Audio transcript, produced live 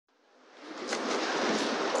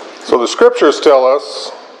So the scriptures tell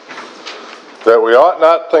us that we ought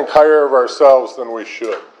not think higher of ourselves than we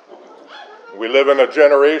should. We live in a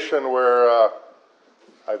generation where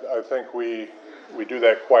I think we do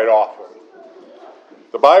that quite often.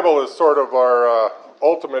 The Bible is sort of our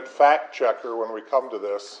ultimate fact checker when we come to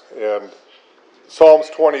this. And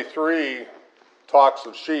Psalms 23 talks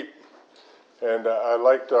of sheep. And I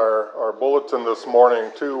liked our bulletin this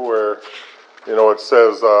morning too, where it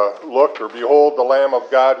says, look or behold the Lamb of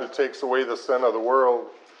God who takes away the sin of the world.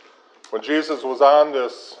 When Jesus was on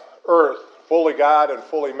this earth, fully God and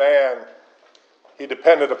fully man, he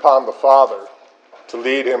depended upon the Father to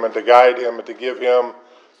lead him and to guide him and to give him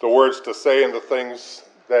the words to say and the things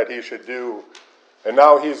that he should do. And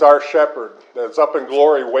now he's our shepherd that's up in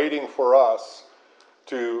glory waiting for us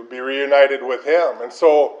to be reunited with him. And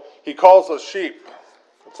so he calls us sheep.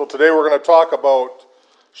 So today we're going to talk about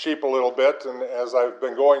sheep a little bit. And as I've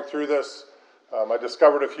been going through this, I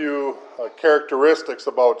discovered a few characteristics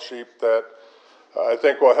about sheep that I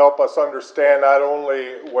think will help us understand not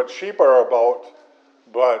only what sheep are about,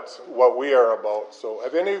 but what we are about. So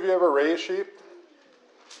have any of you ever raised sheep?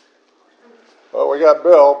 Well, we got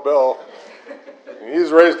Bill.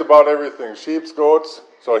 He's raised about everything, sheep, goats.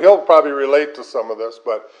 So he'll probably relate to some of this,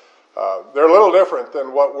 but they're a little different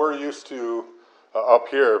than what we're used to up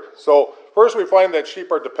here. So first we find that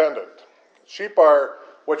sheep are dependent. Sheep are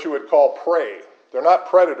what you would call prey. They're not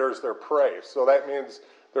predators, they're prey. So that means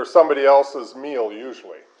they're somebody else's meal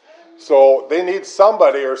usually. So they need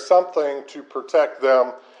somebody or something to protect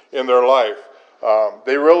them in their life.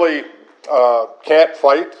 They really can't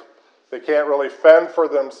fight. They can't really fend for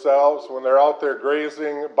themselves. When they're out there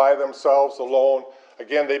grazing by themselves alone,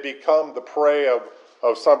 again, they become the prey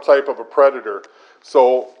of some type of a predator.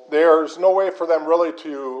 So there's no way for them really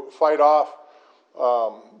to fight off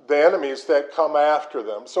the enemies that come after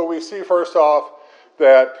them. So we see first off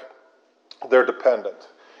that they're dependent.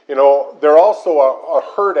 They're also a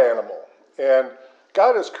herd animal. And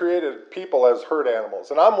God has created people as herd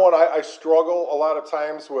animals. And I'm one, I struggle a lot of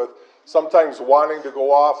times with sometimes wanting to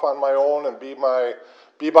go off on my own and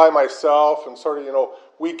be by myself. And sort of,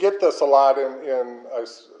 we get this a lot in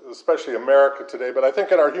especially America today. But I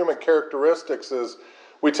think in our human characteristics is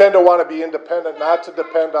we tend to want to be independent, not to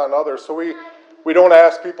depend on others. So we don't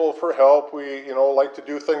ask people for help. We, like to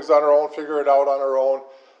do things on our own, figure it out on our own.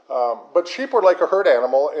 But sheep are like a herd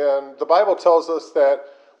animal, and the Bible tells us that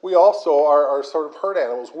we also are sort of herd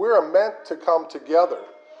animals. We're meant to come together.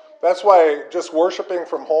 That's why just worshiping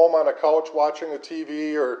from home on a couch, watching a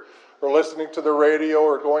TV, or listening to the radio,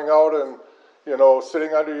 or going out and,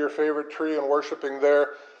 sitting under your favorite tree and worshiping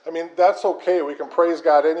there, that's okay. We can praise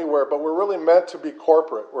God anywhere, but we're really meant to be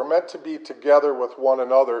corporate. We're meant to be together with one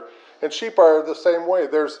another. And sheep are the same way.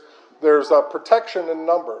 There's a protection in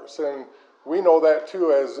numbers, and we know that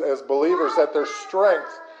too as believers, that there's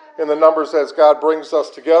strength in the numbers as God brings us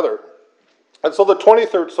together. And so the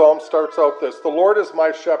 23rd Psalm starts out this: the Lord is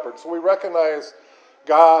my shepherd. So we recognize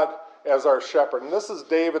God as our shepherd. And this is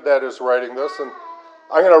David that is writing this, and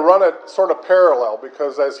I'm going to run it sort of parallel,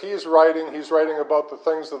 because as he's writing about the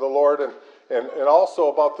things of the Lord and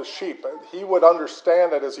also about the sheep. He would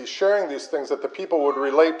understand that as he's sharing these things, that the people would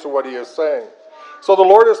relate to what he is saying. So the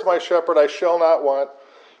Lord is my shepherd, I shall not want.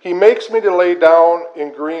 He makes me to lay down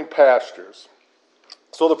in green pastures.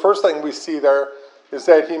 So the first thing we see there is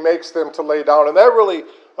that he makes them to lay down. And that really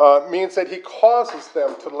means that he causes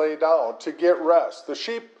them to lay down, to get rest.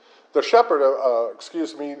 The shepherd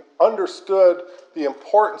understood the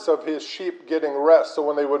importance of his sheep getting rest. So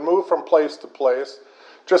when they would move from place to place,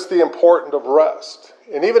 just the importance of rest.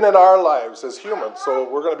 And even in our lives as humans, so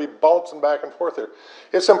we're going to be bouncing back and forth here.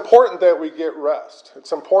 It's important that we get rest.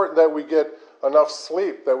 It's important that we get enough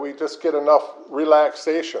sleep, that we just get enough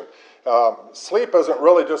relaxation. Sleep isn't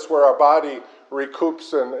really just where our body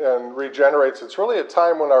recoups and regenerates. It's really a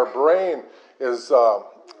time when our brain is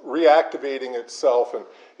reactivating itself and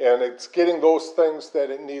it's getting those things that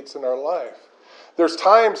it needs in our life. There's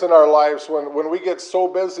times in our lives when we get so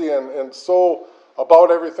busy and so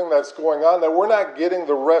about everything that's going on that we're not getting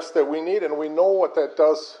the rest that we need, and we know what that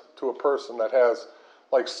does to a person that has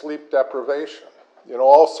like sleep deprivation.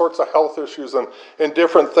 All sorts of health issues and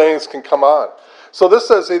different things can come on. So this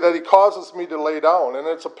says that he causes me to lay down, and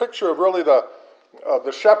it's a picture of really the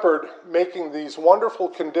shepherd making these wonderful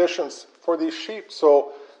conditions for these sheep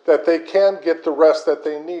so that they can get the rest that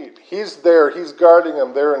they need. He's there, he's guarding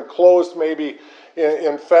them. They're enclosed maybe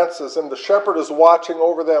in fences, and the shepherd is watching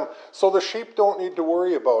over them, so the sheep don't need to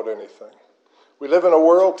worry about anything. We live in a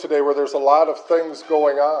world today where there's a lot of things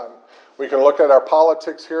going on. We can look at our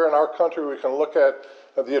politics here in our country. We can look at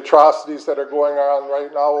the atrocities that are going on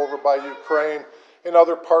right now over by Ukraine. in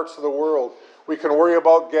other parts of the world. We can worry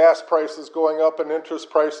about gas prices going up and interest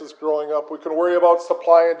prices growing up. We can worry about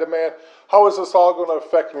supply and demand. How is this all going to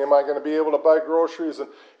affect me? Am I going to be able to buy groceries?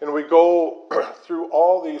 And we go through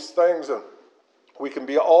all these things, and we can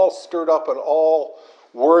be all stirred up and all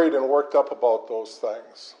worried and worked up about those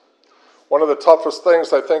things. One of the toughest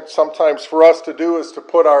things I think sometimes for us to do is to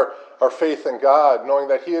put our faith in God, knowing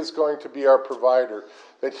that He is going to be our provider,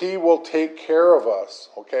 that He will take care of us,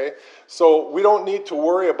 okay? So we don't need to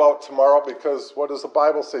worry about tomorrow, because what does the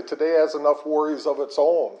Bible say? Today has enough worries of its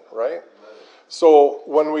own, right? So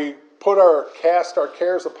when we cast our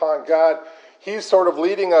cares upon God, He's sort of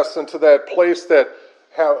leading us into that place that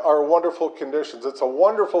are wonderful conditions. It's a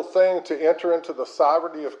wonderful thing to enter into the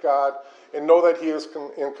sovereignty of God and know that He is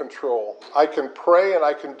in control. I can pray and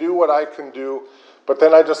I can do what I can do, but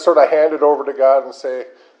then I just sort of hand it over to God and say,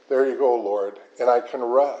 there you go, Lord, and I can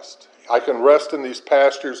rest. I can rest in these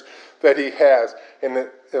pastures that He has, and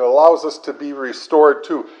it allows us to be restored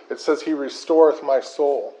too. It says He restoreth my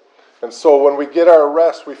soul. And so when we get our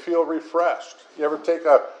rest, we feel refreshed. You ever take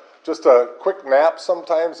just a quick nap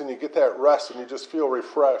sometimes, and you get that rest and you just feel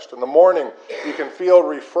refreshed? In the morning, you can feel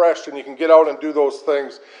refreshed and you can get out and do those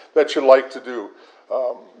things that you like to do.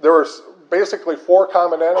 There are basically 4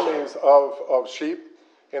 common enemies of sheep,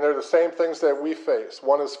 and they're the same things that we face.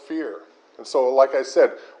 One is fear. And so, like I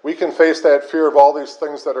said, we can face that fear of all these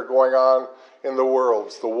things that are going on in the world.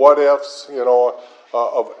 It's the what ifs,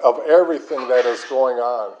 of everything that is going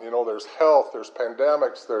on. There's health, there's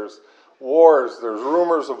pandemics, there's wars, there's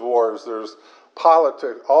rumors of wars, there's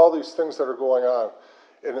politics, all these things that are going on.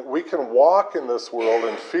 And we can walk in this world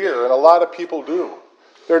in fear, and a lot of people do.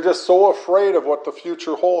 They're just so afraid of what the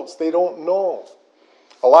future holds. They don't know.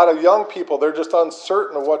 A lot of young people, they're just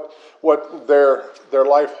uncertain of what their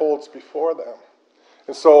life holds before them.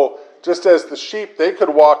 And so, just as the sheep, they could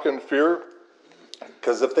walk in fear,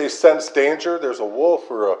 because if they sense danger, there's a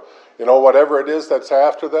wolf or whatever it is that's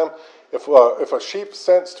after them. If a sheep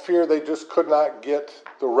sensed fear, they just could not get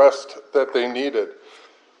the rest that they needed.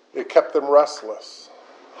 It kept them restless.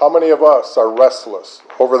 How many of us are restless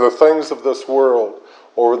over the things of this world,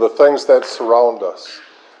 over the things that surround us?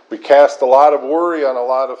 We cast a lot of worry on a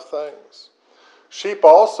lot of things. Sheep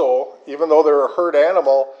also, even though they're a herd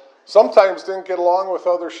animal, sometimes didn't get along with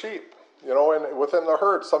other sheep. And within the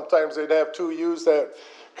herd, sometimes they'd have 2 ewes that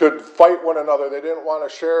could fight one another. They didn't want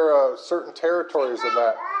to share certain territories in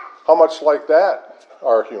that. How much like that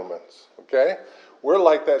are humans, okay? We're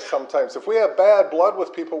like that sometimes. If we have bad blood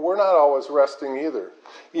with people, we're not always resting either.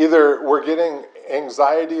 Either we're getting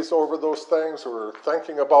anxieties over those things, or we're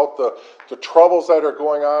thinking about the troubles that are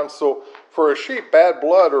going on. So for a sheep, bad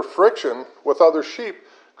blood or friction with other sheep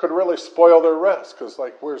could really spoil their rest, because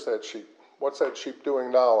where's that sheep? What's that sheep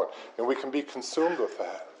doing now? And we can be consumed with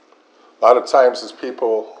that. A lot of times as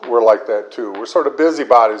people, we're like that too. We're sort of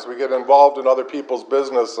busybodies. We get involved in other people's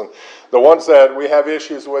business, and the ones that we have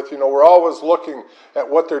issues with, we're always looking at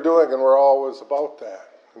what they're doing, and we're always about that.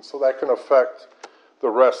 And so that can affect the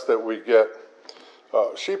rest that we get.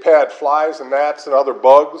 Sheep had flies and gnats and other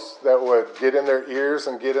bugs that would get in their ears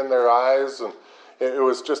and get in their eyes, and it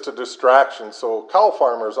was just a distraction. So cow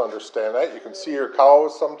farmers understand that. You can see your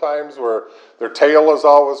cows sometimes where their tail is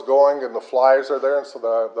always going and the flies are there, and so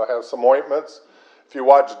they'll have some ointments. If you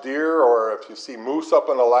watch deer, or if you see moose up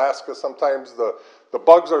in Alaska, sometimes the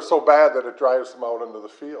bugs are so bad that it drives them out into the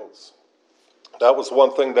fields. That was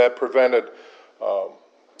one thing that prevented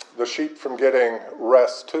the sheep from getting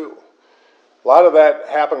rest too. A lot of that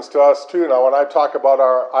happens to us too. Now, when I talk about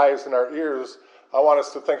our eyes and our ears, I want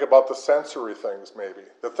us to think about the sensory things maybe.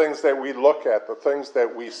 The things that we look at, the things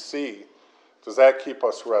that we see. Does that keep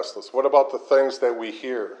us restless? What about the things that we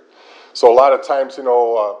hear? So a lot of times,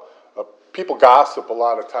 people gossip a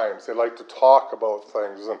lot of times. They like to talk about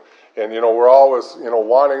things. And we're always,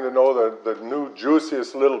 wanting to know the new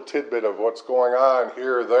juiciest little tidbit of what's going on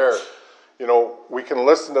here or there. We can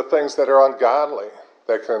listen to things that are ungodly,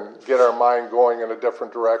 that can get our mind going in a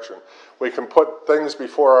different direction. We can put things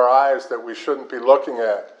before our eyes that we shouldn't be looking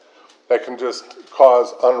at, that can just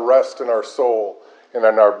cause unrest in our soul and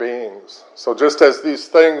in our beings. So just as these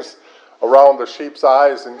things around the sheep's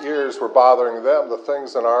eyes and ears were bothering them, the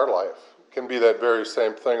things in our life can be that very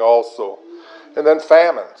same thing also. And then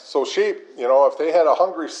famine. So sheep, if they had a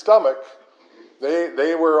hungry stomach,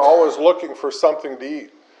 they were always looking for something to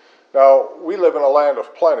eat. Now, we live in a land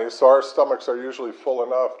of plenty, so our stomachs are usually full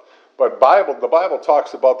enough. But the Bible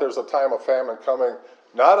talks about there's a time of famine coming,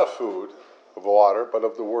 not of food, of water, but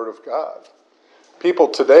of the Word of God. People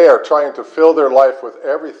today are trying to fill their life with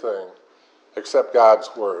everything except God's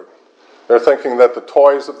Word. They're thinking that the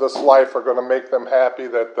toys of this life are going to make them happy,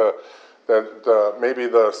 that that maybe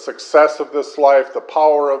the success of this life, the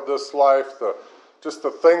power of this life, just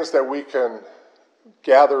the things that we can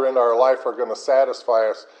gather in our life are going to satisfy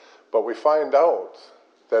us. But we find out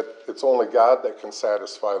that it's only God that can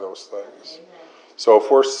satisfy those things. Amen. So if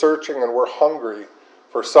we're searching and we're hungry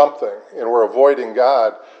for something and we're avoiding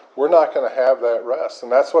God, we're not going to have that rest.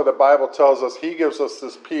 And that's why the Bible tells us He gives us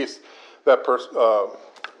this peace that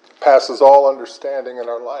passes all understanding in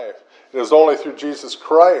our life. It is only through Jesus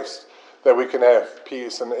Christ that we can have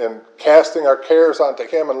peace and casting our cares onto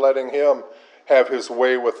Him and letting Him have His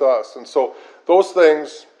way with us. And so those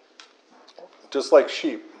things, just like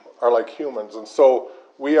sheep, are like humans. And so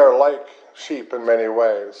we are like sheep in many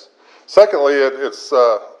ways. Secondly, it's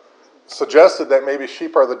suggested that maybe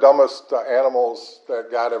sheep are the dumbest animals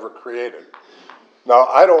that God ever created. Now,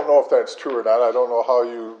 I don't know if that's true or not. I don't know how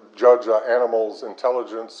you judge animals'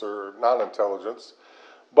 intelligence or non-intelligence.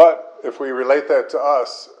 But if we relate that to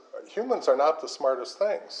us, humans are not the smartest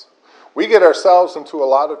things. We get ourselves into a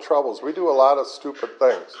lot of troubles. We do a lot of stupid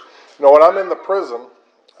things. You know, when I'm in the prison,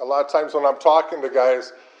 a lot of times when I'm talking to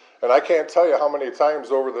guys, and I can't tell you how many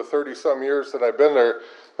times over the 30-some years that I've been there,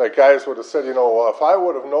 that guys would have said, you know, well, if I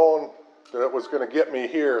would have known that it was going to get me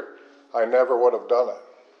here, I never would have done it.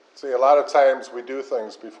 See, a lot of times we do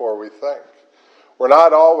things before we think. We're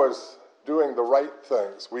not always doing the right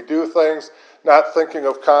things. We do things not thinking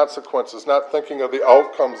of consequences, not thinking of the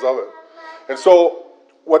outcomes of it. And so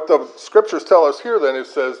what the scriptures tell us here then, it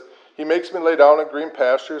says, He makes me lay down in green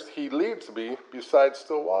pastures. He leads me beside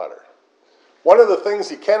still water. One of the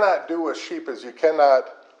things you cannot do with sheep is you cannot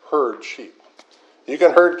herd sheep. You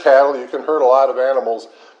can herd cattle, you can herd a lot of animals,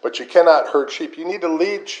 but you cannot herd sheep. You need to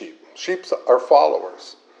lead sheep. Sheep are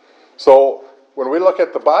followers. So when we look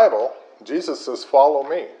at the Bible, Jesus says, follow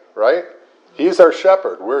me, right? He's our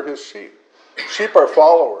shepherd. We're His sheep. Sheep are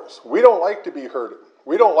followers. We don't like to be herded.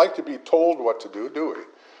 We don't like to be told what to do we?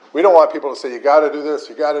 We don't want people to say, you got to do this,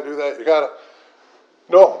 you got to do that, you got to...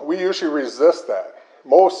 No, we usually resist that.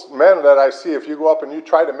 Most men that I see, if you go up and you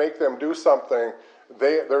try to make them do something,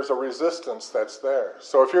 there's a resistance that's there.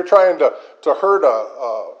 So if you're trying to herd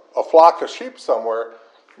a flock of sheep somewhere,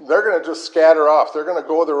 they're going to just scatter off. They're going to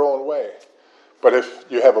go their own way. But if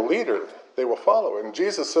you have a leader, they will follow. And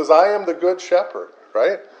Jesus says, I am the good shepherd,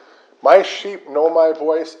 right? My sheep know my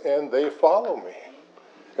voice and they follow me.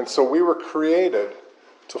 And so we were created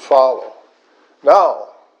to follow. Now,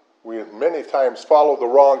 we many times follow the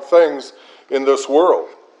wrong things in this world.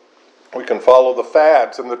 We can follow the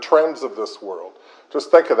fads and the trends of this world. Just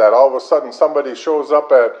think of that. All of a sudden somebody shows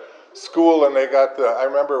up at school and they got I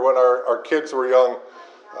remember when our kids were young,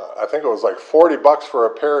 I think it was like $40 for a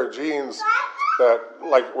pair of jeans that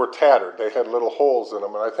like were tattered. They had little holes in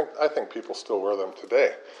them, and I think people still wear them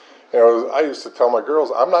today. You know, I used to tell my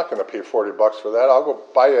girls, I'm not going to pay $40 for that. I'll go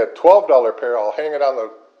buy a $12 pair. I'll hang it on the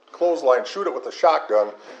clothesline, shoot it with a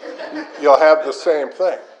shotgun. You'll have the same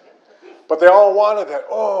thing. But they all wanted that.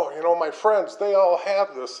 Oh, you know, my friends, they all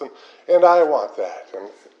have this, and I want that.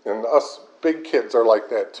 And us big kids are like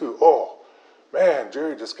that too. Oh, man,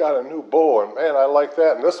 Jerry just got a new bow, and man, I like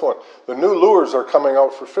that. And this one, the new lures are coming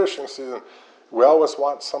out for fishing season. We always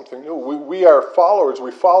want something new. We are followers.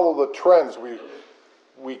 We follow the trends.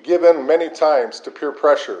 We give in many times to peer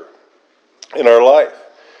pressure in our life.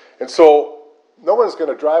 And so no one's going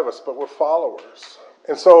to drive us, but we're followers.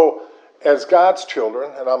 And so as God's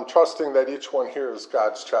children, and I'm trusting that each one here is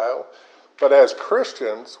God's child, but as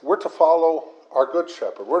Christians, we're to follow our good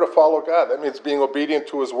shepherd. We're to follow God. That means being obedient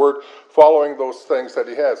to His word, following those things that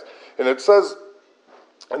He has. And it says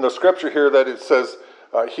in the scripture here that it says,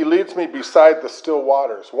 He leads me beside the still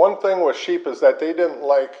waters. One thing with sheep is that they didn't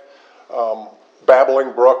like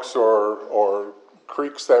babbling brooks or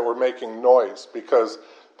creeks that were making noise, because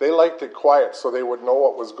they liked it quiet so they would know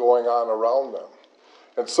what was going on around them.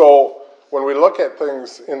 And so when we look at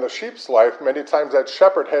things in the sheep's life, many times that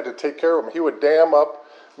shepherd had to take care of them. He would dam up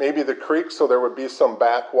maybe the creek so there would be some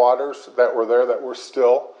backwaters that were there that were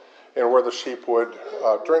still and where the sheep would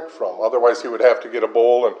drink from. Otherwise he would have to get a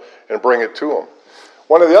bowl and bring it to them.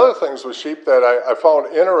 One of the other things with sheep that I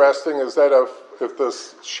found interesting is that if the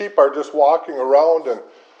sheep are just walking around and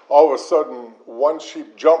all of a sudden one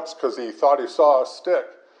sheep jumps because he thought he saw a stick,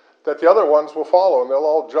 that the other ones will follow, and they'll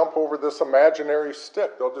all jump over this imaginary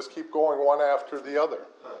stick. They'll just keep going one after the other.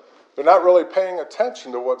 They're not really paying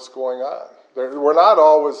attention to what's going on. We're not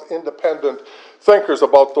always independent thinkers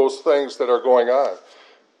about those things that are going on.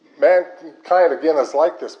 Mankind, again, is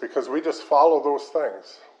like this because we just follow those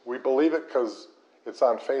things. We believe it because it's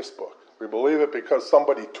on Facebook. We believe it because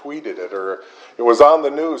somebody tweeted it, or it was on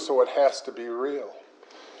the news, so it has to be real.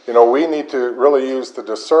 You know, we need to really use the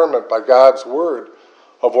discernment by God's word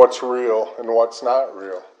of what's real and what's not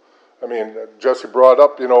real. I mean, Jesse brought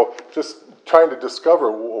up, just trying to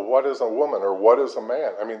discover what is a woman or what is a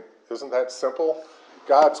man. I mean, isn't that simple?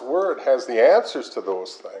 God's Word has the answers to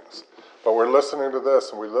those things. But we're listening to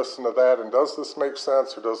this and we listen to that, and does this make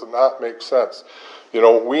sense or does it not make sense?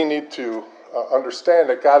 We need to understand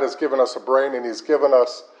that God has given us a brain and He's given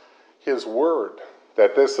us His Word.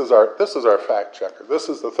 That this is our fact checker. This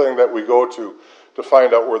is the thing that we go to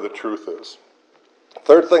find out where the truth is.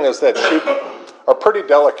 Third thing is that sheep are pretty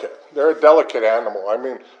delicate. They're a delicate animal. I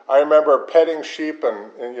mean, I remember petting sheep,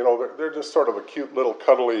 and they're just sort of a cute little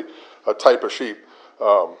cuddly type of sheep.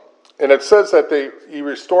 And it says that He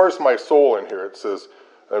restores my soul in here. It says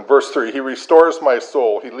in verse 3, He restores my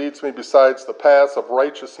soul. He leads me besides the paths of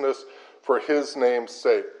righteousness for His name's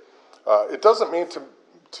sake. It doesn't mean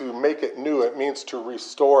to make it new. It means to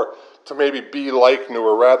restore, to maybe be like new,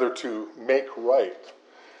 or rather to make right.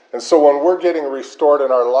 And so when we're getting restored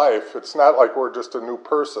in our life, it's not like we're just a new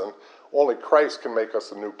person. Only Christ can make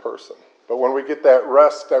us a new person. But when we get that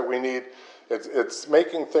rest that we need, it's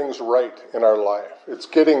making things right in our life. It's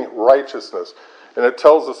getting righteousness. And it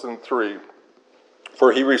tells us in 3,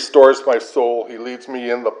 for He restores my soul. He leads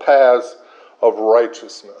me in the paths of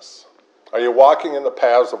righteousness. Are you walking in the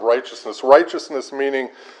paths of righteousness? Righteousness meaning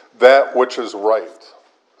that which is right.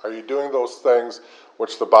 Are you doing those things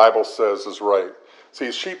which the Bible says is right? See,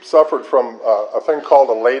 sheep suffered from a thing called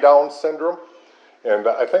a lay-down syndrome. And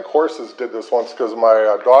I think horses did this once, because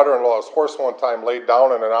my daughter-in-law's horse one time laid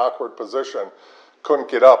down in an awkward position, couldn't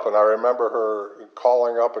get up. And I remember her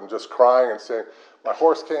calling up and just crying and saying, my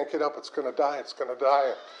horse can't get up, it's going to die, it's going to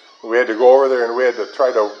die. And we had to go over there and we had to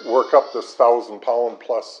try to work up this 1,000-pound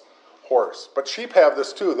plus horse. But sheep have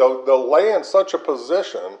this too. They'll lay in such a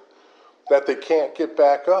position that they can't get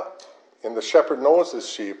back up. And the shepherd knows his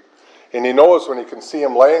sheep. And he knows when he can see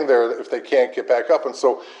them laying there if they can't get back up. And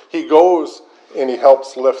so he goes and he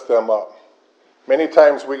helps lift them up. Many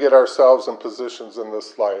times we get ourselves in positions in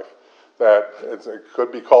this life that it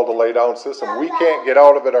could be called a lay-down system. We can't get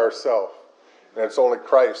out of it ourselves. And it's only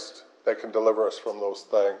Christ that can deliver us from those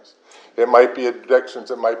things. It might be addictions,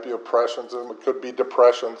 it might be oppressions, and it could be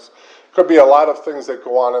depressions. It could be a lot of things that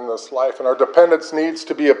go on in this life. And our dependence needs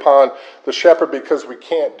to be upon the shepherd, because we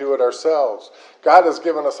can't do it ourselves. God has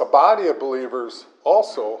given us a body of believers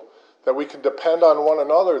also that we can depend on one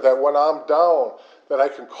another, that when I'm down, that I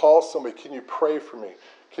can call somebody, can you pray for me?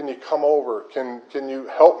 Can you come over? Can you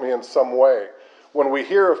help me in some way? When we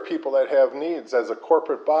hear of people that have needs as a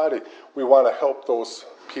corporate body, we want to help those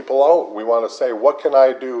people out. We want to say, what can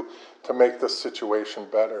I do to make this situation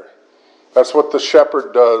better? That's what the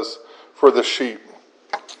shepherd does for the sheep.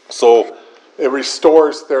 So it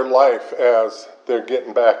restores their life as they're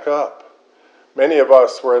getting back up. Many of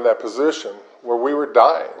us were in that position where we were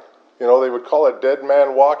dying. They would call it dead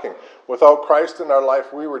man walking. Without Christ in our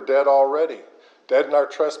life, we were dead already. Dead in our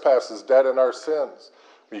trespasses, dead in our sins.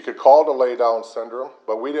 You could call it a lay-down syndrome,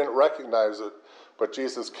 but we didn't recognize it. But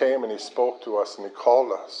Jesus came and He spoke to us and He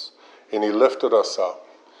called us and He lifted us up.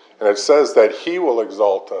 And it says that He will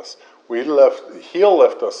exalt us. He'll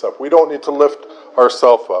lift us up. We don't need to lift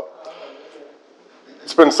ourselves up.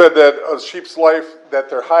 It's been said that a sheep's life, that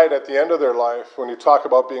their hide at the end of their life, when you talk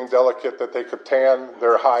about being delicate, that they could tan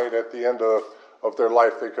their hide at the end of their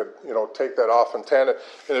life. They could, take that off and tan it.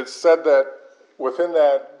 And it's said that within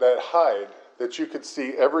that hide, that you could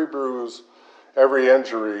see every bruise, every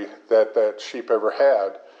injury that sheep ever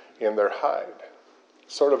had in their hide.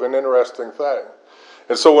 Sort of an interesting thing.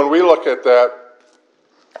 And so when we look at that,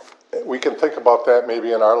 we can think about that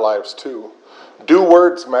maybe in our lives too. Do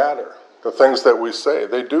words matter? The things that we say,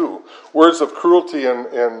 they do. Words of cruelty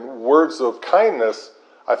and words of kindness,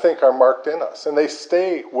 I think, are marked in us, and they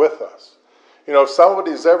stay with us. If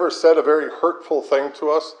somebody's ever said a very hurtful thing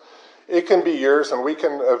to us, it can be years and we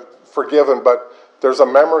can have forgiven, but there's a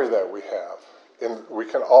memory that we have. And we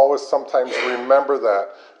can always sometimes remember that,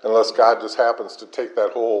 unless God just happens to take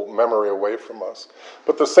that whole memory away from us.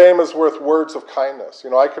 But the same is with words of kindness.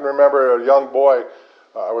 I can remember a young boy,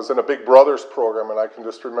 I was in a Big Brothers program, and I can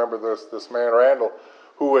just remember this man, Randall,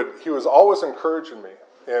 he was always encouraging me.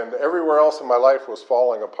 And everywhere else in my life was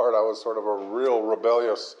falling apart. I was sort of a real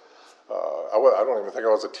rebellious, I don't even think I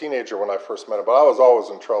was a teenager when I first met him, but I was always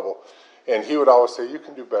in trouble. And he would always say, you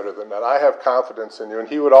can do better than that. I have confidence in you. And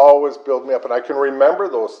he would always build me up. And I can remember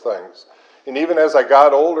those things. And even as I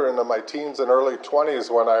got older into my teens and early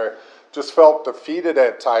 20s, when I just felt defeated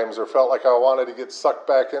at times or felt like I wanted to get sucked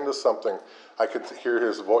back into something, I could hear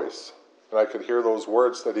his voice. And I could hear those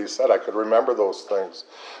words that he said. I could remember those things.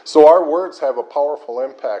 So our words have a powerful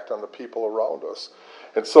impact on the people around us.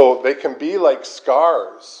 And so they can be like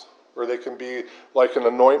scars or they can be like an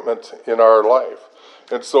anointment in our life.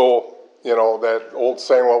 And so, that old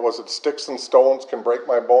saying, what was it? Sticks and stones can break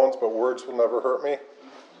my bones, but words will never hurt me.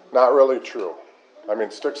 Not really true. I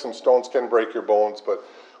mean, sticks and stones can break your bones, but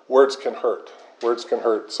words can hurt. Words can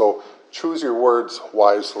hurt. So choose your words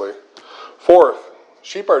wisely. Fourth,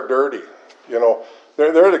 sheep are dirty.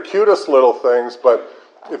 They're the cutest little things, but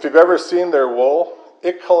if you've ever seen their wool,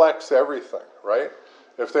 it collects everything, right?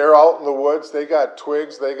 If they're out in the woods, they got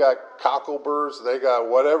twigs, they got cockleburs, they got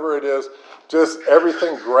whatever it is, just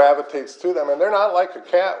everything gravitates to them. And they're not like a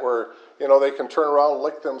cat where, they can turn around and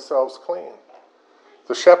lick themselves clean.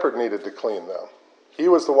 The shepherd needed to clean them. He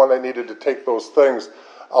was the one that needed to take those things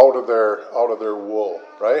out of their wool,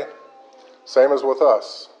 right? Same as with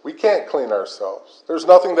us. We can't clean ourselves. There's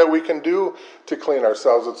nothing that we can do to clean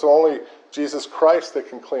ourselves. It's only Jesus Christ that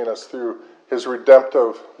can clean us through his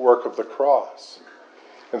redemptive work of the cross.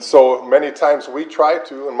 And so many times we try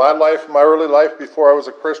to, in my life, my early life before I was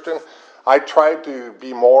a Christian, I tried to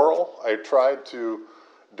be moral. I tried to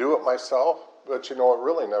do it myself, but it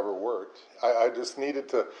really never worked. I just needed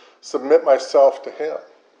to submit myself to him.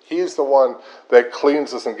 He's the one that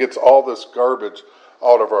cleans us and gets all this garbage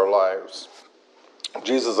out of our lives.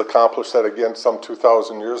 Jesus accomplished that again some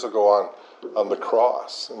 2,000 years ago on the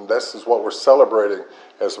cross. And this is what we're celebrating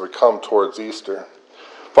as we come towards Easter.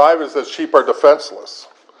 5 is that sheep are defenseless.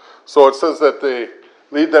 So it says that they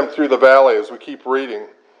lead them through the valley as we keep reading.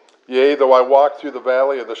 Yea, though I walk through the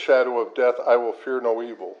valley of the shadow of death, I will fear no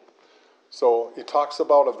evil. So he talks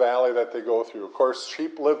about a valley that they go through. Of course,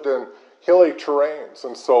 sheep lived in hilly terrains,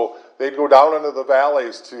 and so they'd go down into the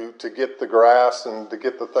valleys to get the grass and to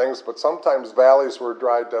get the things, but sometimes valleys were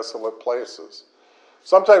dry, desolate places.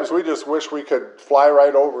 Sometimes we just wish we could fly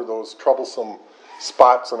right over those troublesome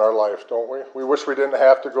spots in our life, don't we? We wish we didn't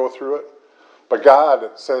have to go through it. But God,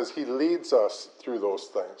 it says, he leads us through those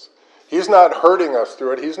things. He's not hurting us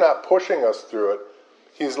through it. He's not pushing us through it.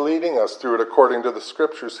 He's leading us through it according to the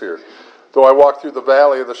scriptures here. Though I walk through the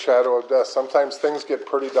valley of the shadow of death, sometimes things get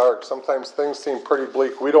pretty dark. Sometimes things seem pretty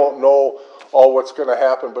bleak. We don't know all what's going to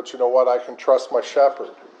happen, but you know what? I can trust my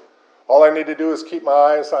shepherd. All I need to do is keep my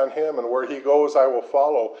eyes on him, and where he goes, I will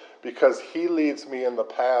follow, because he leads me in the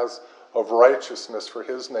paths of righteousness for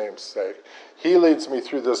his name's sake. He leads me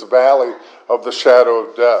through this valley of the shadow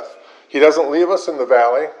of death. He doesn't leave us in the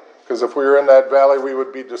valley, because if we were in that valley, we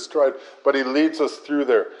would be destroyed. But he leads us through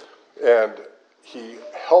there, and he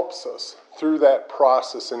helps us through that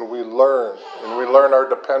process, and we learn our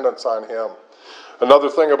dependence on him. Another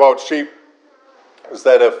thing about sheep is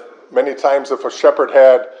that if a shepherd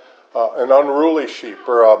had an unruly sheep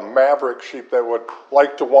or a maverick sheep that would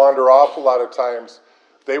like to wander off a lot of times,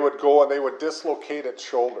 they would go and they would dislocate its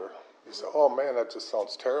shoulder. You say, oh man, that just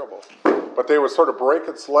sounds terrible. But they would sort of break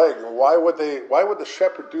its leg. And why would the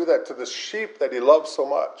shepherd do that to this sheep that he loved so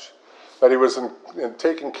much, that he was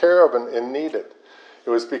taking care of and needed? It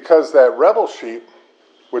was because that rebel sheep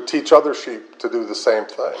would teach other sheep to do the same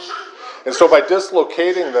thing. And so by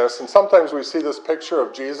dislocating this, and sometimes we see this picture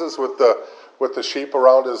of Jesus with the sheep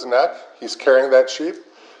around his neck, he's carrying that sheep.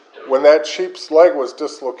 When that sheep's leg was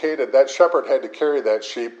dislocated, that shepherd had to carry that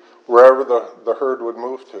sheep wherever the herd would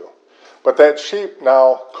move to. But that sheep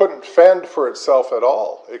now couldn't fend for itself at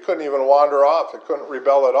all. It couldn't even wander off. It couldn't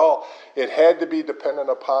rebel at all. It had to be dependent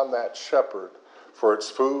upon that shepherd for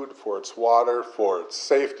its food, for its water, for its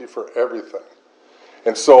safety, for everything.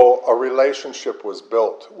 And so a relationship was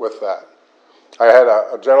built with that. I had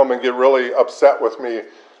a gentleman get really upset with me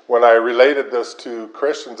when I related this to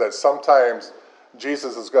Christians, that sometimes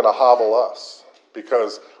Jesus is going to hobble us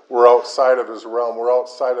because we're outside of his realm. We're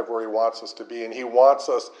outside of where he wants us to be, and he wants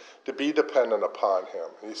us to be dependent upon him.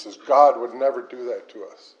 And he says, God would never do that to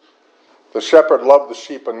us. The shepherd loved the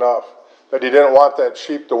sheep enough that he didn't want that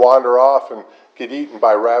sheep to wander off and get eaten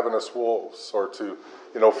by ravenous wolves, or to,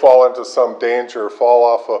 fall into some danger, or fall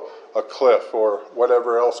off a cliff, or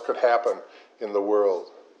whatever else could happen in the world.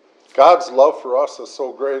 God's love for us is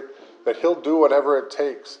so great that he'll do whatever it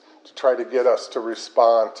takes to try to get us to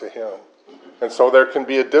respond to him. And so there can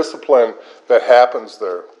be a discipline that happens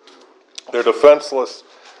there. They're defenseless,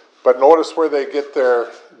 but notice where they get their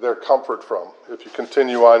comfort from. If you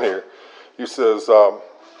continue on here, he says,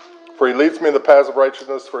 for he leads me in the paths of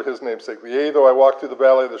righteousness for his name's sake. Yea, though I walk through the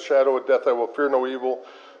valley of the shadow of death, I will fear no evil,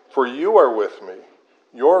 for you are with me.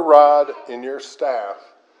 Your rod and your staff,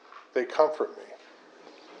 they comfort me.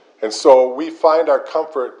 And so we find our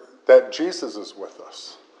comfort that Jesus is with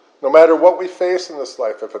us. No matter what we face in this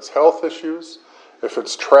life, if it's health issues, if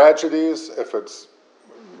it's tragedies, if it's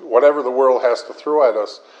whatever the world has to throw at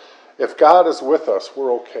us, if God is with us,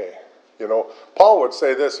 we're okay. Paul would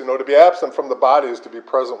say this, to be absent from the body is to be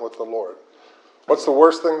present with the Lord. What's the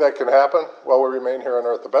worst thing that can happen while we remain here on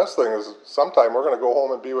earth? The best thing is sometime we're going to go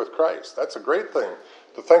home and be with Christ. That's a great thing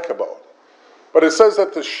to think about. But it says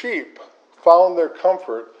that the sheep found their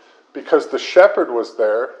comfort because the shepherd was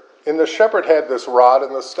there, and the shepherd had this rod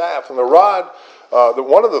and the staff. And the rod,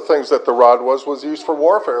 one of the things that the rod was used for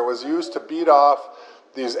warfare. It was used to beat off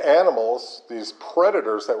these animals, these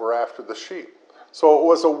predators that were after the sheep. So it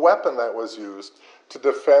was a weapon that was used to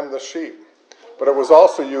defend the sheep. But it was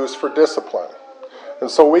also used for discipline. And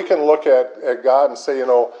so we can look at God and say,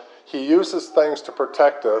 he uses things to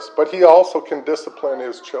protect us, but he also can discipline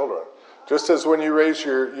his children. Just as when you raise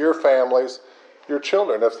your families, your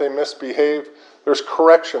children, if they misbehave, there's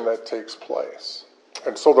correction that takes place.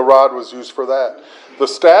 And so the rod was used for that. The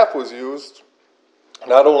staff was used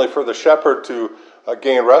not only for the shepherd to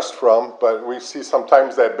gain rest from, but we see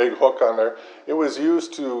sometimes that big hook on there. It was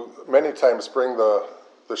used to many times bring the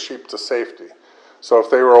sheep to safety. So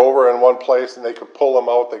if they were over in one place and they could pull them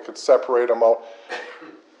out, they could separate them out.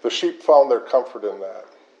 The sheep found their comfort in that.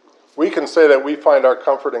 We can say that we find our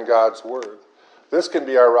comfort in God's word. This can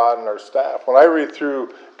be our rod and our staff. When I read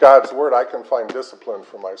through God's word, I can find discipline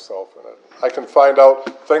for myself in it. I can find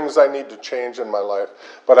out things I need to change in my life,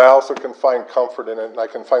 but I also can find comfort in it, and I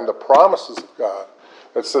can find the promises of God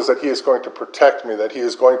that says that he is going to protect me, that he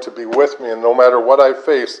is going to be with me, and no matter what I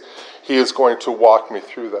face, he is going to walk me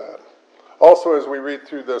through that. Also, as we read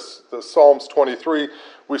through the Psalms 23,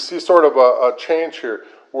 we see sort of a change here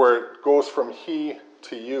where it goes from he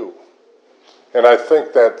to you. And I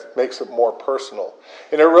think that makes it more personal.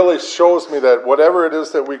 And it really shows me that whatever it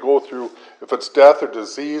is that we go through, if it's death or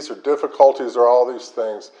disease or difficulties or all these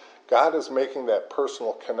things, God is making that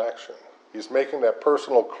personal connection. He's making that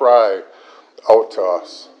personal cry out to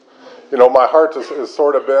us. My heart has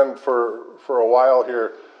sort of been for a while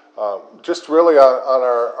here, just really on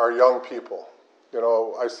our young people.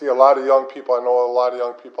 I see a lot of young people. I know a lot of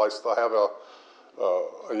young people. I still have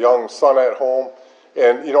a young son at home.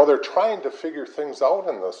 And, they're trying to figure things out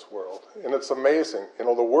in this world. And it's amazing.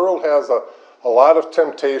 The world has a lot of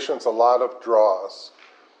temptations, a lot of draws.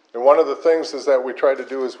 And one of the things is that we try to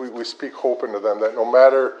do is we speak hope into them, that no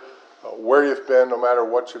matter where you've been, no matter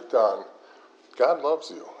what you've done, God loves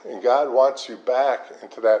you. And God wants you back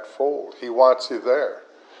into that fold. He wants you there.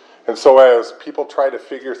 And so as people try to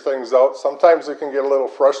figure things out, sometimes it can get a little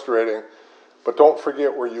frustrating, but don't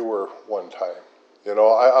forget where you were one time.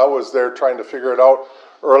 I was there trying to figure it out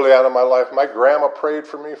early on in my life. My grandma prayed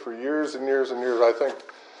for me for years and years and years. I think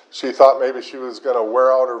she thought maybe she was going to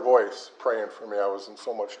wear out her voice praying for me. I was in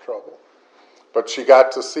so much trouble. But she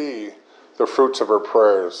got to see the fruits of her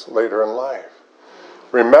prayers later in life.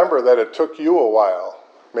 Remember that it took you a while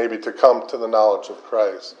maybe to come to the knowledge of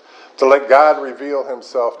Christ, to let God reveal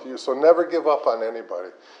himself to you. So never give up on anybody.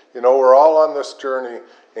 We're all on this journey,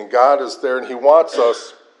 and God is there, and he wants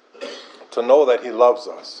us to know that he loves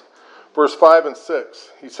us. Verse 5 and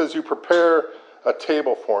 6, he says, you prepare a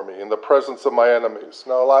table for me in the presence of my enemies.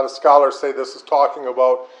 Now, a lot of scholars say this is talking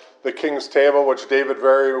about the king's table, which David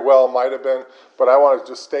very well might have been, but I want to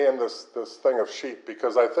just stay in this thing of sheep,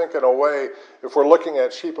 because I think in a way, if we're looking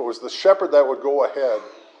at sheep, it was the shepherd that would go ahead,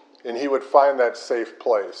 and he would find that safe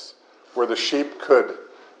place where the sheep could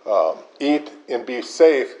eat and be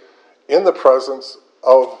safe in the presence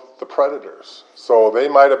of the predators. So they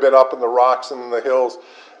might have been up in the rocks and in the hills,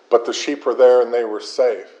 but the sheep were there and they were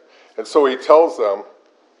safe. And so he tells them,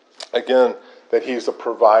 again, that he's a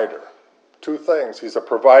provider. Two things. He's a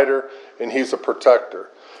provider and he's a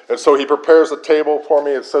protector. And so he prepares a table for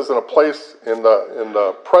me, it says, in a place in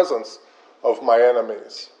the presence of my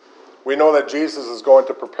enemies. We know that Jesus is going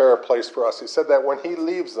to prepare a place for us. He said that when he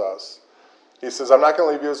leaves us, he says, I'm not going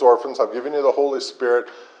to leave you as orphans. I've given you the Holy Spirit.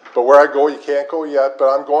 But where I go, you can't go yet.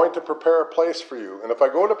 But I'm going to prepare a place for you. And if I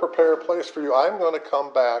go to prepare a place for you, I'm going to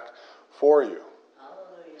come back for you.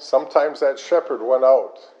 Hallelujah. Sometimes that shepherd went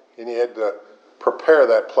out, and he had to prepare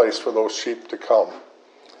that place for those sheep to come.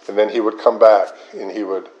 And then he would come back, and he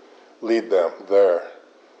would lead them there.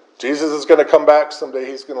 Jesus is going to come back someday.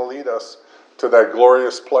 He's going to lead us to that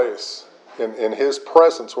glorious place in his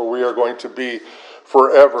presence where we are going to be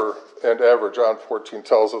forever and ever. John 14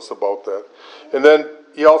 tells us about that. And then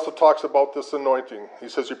he also talks about this anointing. He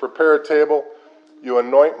says, you prepare a table, you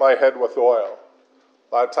anoint my head with oil.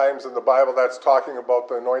 A lot of times in the Bible that's talking about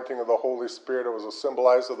the anointing of the Holy Spirit. It was a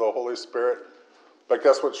symbolizer of the Holy Spirit. But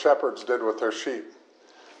guess what shepherds did with their sheep?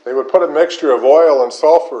 They would put a mixture of oil and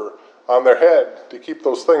sulfur on their head to keep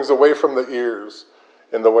those things away from the ears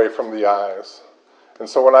and away from the eyes. And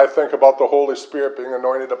so when I think about the Holy Spirit being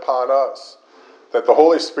anointed upon us, that the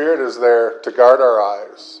Holy Spirit is there to guard our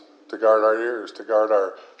eyes, to guard our ears, to guard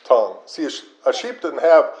our tongue. See, a sheep didn't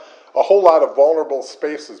have a whole lot of vulnerable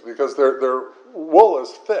spaces because their wool is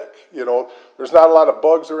thick. There's not a lot of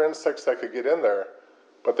bugs or insects that could get in there,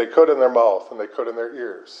 but they could in their mouth, and they could in their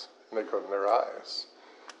ears, and they could in their eyes.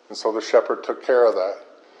 And so the shepherd took care of that.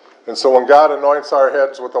 And so when God anoints our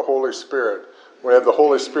heads with the Holy Spirit, we have the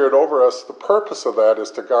Holy Spirit over us, the purpose of that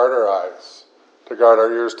is to guard our eyes, to guard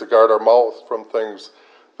our ears, to guard our mouth from things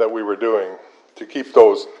that we were doing, to keep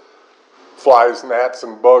those flies, gnats,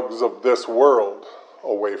 and bugs of this world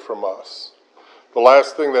away from us. The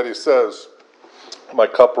last thing that he says, my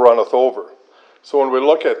cup runneth over. So when we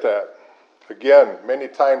look at that, again, many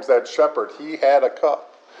times that shepherd, he had a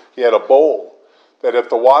cup. He had a bowl that if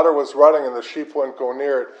the water was running and the sheep wouldn't go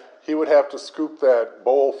near it, he would have to scoop that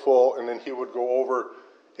bowl full, and then he would go over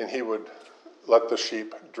and he would let the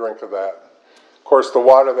sheep drink of that. Of course, the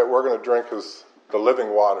water that we're going to drink is the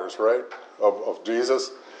living waters, right, of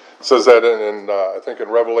Jesus. It says that I think in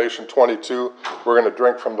Revelation 22, we're going to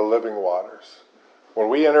drink from the living waters. When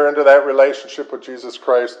we enter into that relationship with Jesus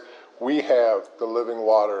Christ, we have the living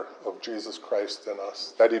water of Jesus Christ in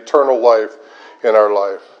us, that eternal life in our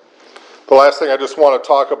life. The last thing I just want to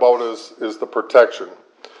talk about is the protection.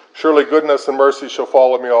 Surely goodness and mercy shall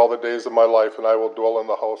follow me all the days of my life, and I will dwell in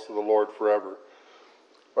the house of the Lord forever.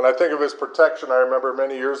 When I think of his protection, I remember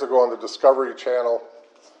many years ago on the Discovery Channel,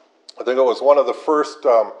 I think it was one of the first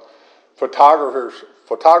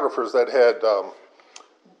photographers that had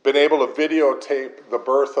been able to videotape the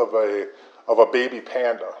birth of a baby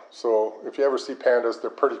panda. So if you ever see pandas, they're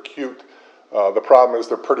pretty cute. The problem is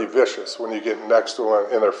they're pretty vicious when you get next to them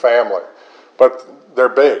in their family. But they're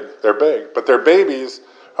big, but their babies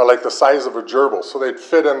are like the size of a gerbil, so they'd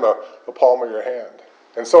fit in the palm of your hand.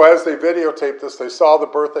 And so as they videotaped this, they saw the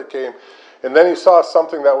birth that came, and then he saw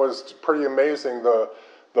something that was pretty amazing.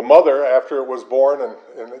 The mother, after it was born,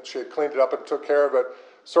 and she had cleaned it up and took care of it,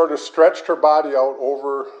 sort of stretched her body out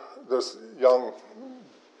over this young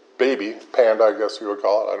baby panda, I guess you would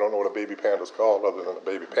call it. I don't know what a baby panda is called other than a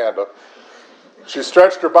baby panda. She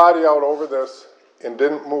stretched her body out over this and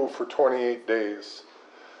didn't move for 28 days.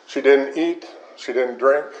 She didn't eat, she didn't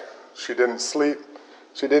drink, she didn't sleep,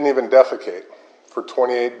 she didn't even defecate for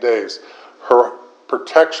 28 days. Her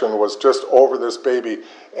protection was just over this baby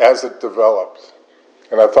as it developed.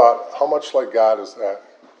 And I thought, how much like God is that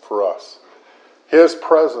for us? His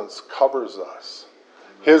presence covers us.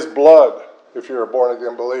 His blood, if you're a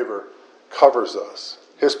born-again believer, covers us.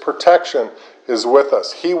 His protection is with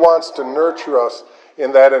us. He wants to nurture us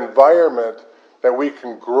in that environment that we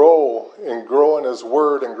can grow in His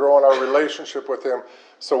Word and grow in our relationship with Him.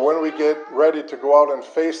 So when we get ready to go out and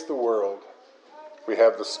face the world, we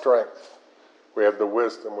have the strength, we have the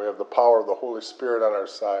wisdom, we have the power of the Holy Spirit on our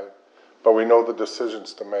side. But we know the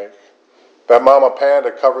decisions to make. That mama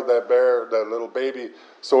panda covered that bear, that little baby,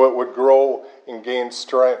 so it would grow and gain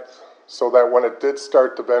strength, so that when it did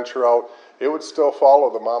start to venture out, it would still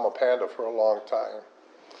follow the mama panda for a long time.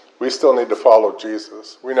 We still need to follow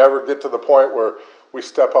Jesus. We never get to the point where we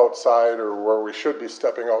step outside or where we should be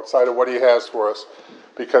stepping outside of what He has for us,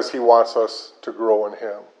 because He wants us to grow in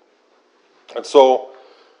Him. And so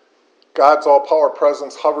God's all-power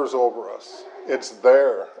presence hovers over us. It's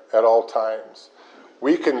there at all times.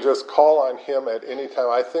 We can just call on Him at any time.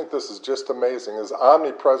 I think this is just amazing. His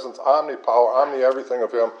omnipresence, omnipower, omni-everything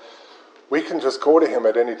of Him. We can just go to Him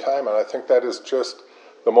at any time, and I think that is just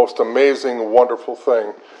the most amazing, wonderful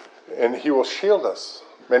thing. And He will shield us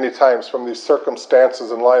many times from these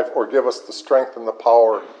circumstances in life, or give us the strength and the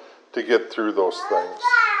power to get through those things.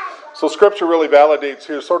 So Scripture really validates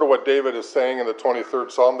here sort of what David is saying in the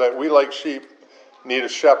 23rd Psalm, that we like sheep need a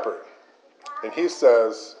shepherd. And he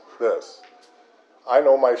says this, I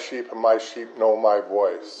know my sheep and my sheep know my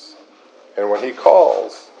voice. And when He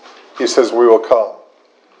calls, He says we will come.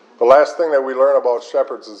 The last thing that we learn about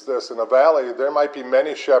shepherds is this. In a valley, there might be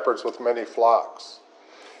many shepherds with many flocks.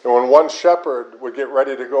 And when one shepherd would get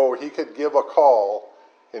ready to go, he could give a call,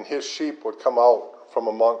 and his sheep would come out from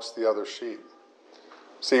amongst the other sheep.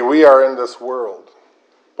 See, we are in this world.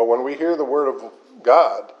 But when we hear the word of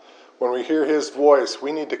God, when we hear His voice,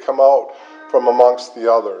 we need to come out from amongst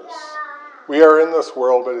the others. We are in this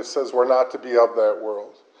world, but it says we're not to be of that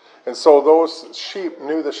world. And so those sheep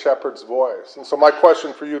knew the shepherd's voice. And so my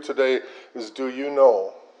question for you today is, do you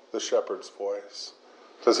know the shepherd's voice?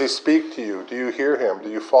 Does He speak to you? Do you hear Him?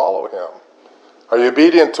 Do you follow Him? Are you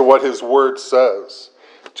obedient to what His word says?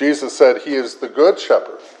 Jesus said He is the good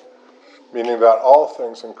shepherd, meaning that all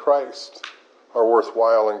things in Christ are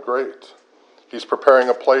worthwhile and great. He's preparing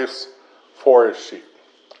a place for His sheep.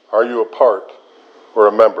 Are you a part or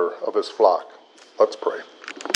a member of His flock? Let's pray.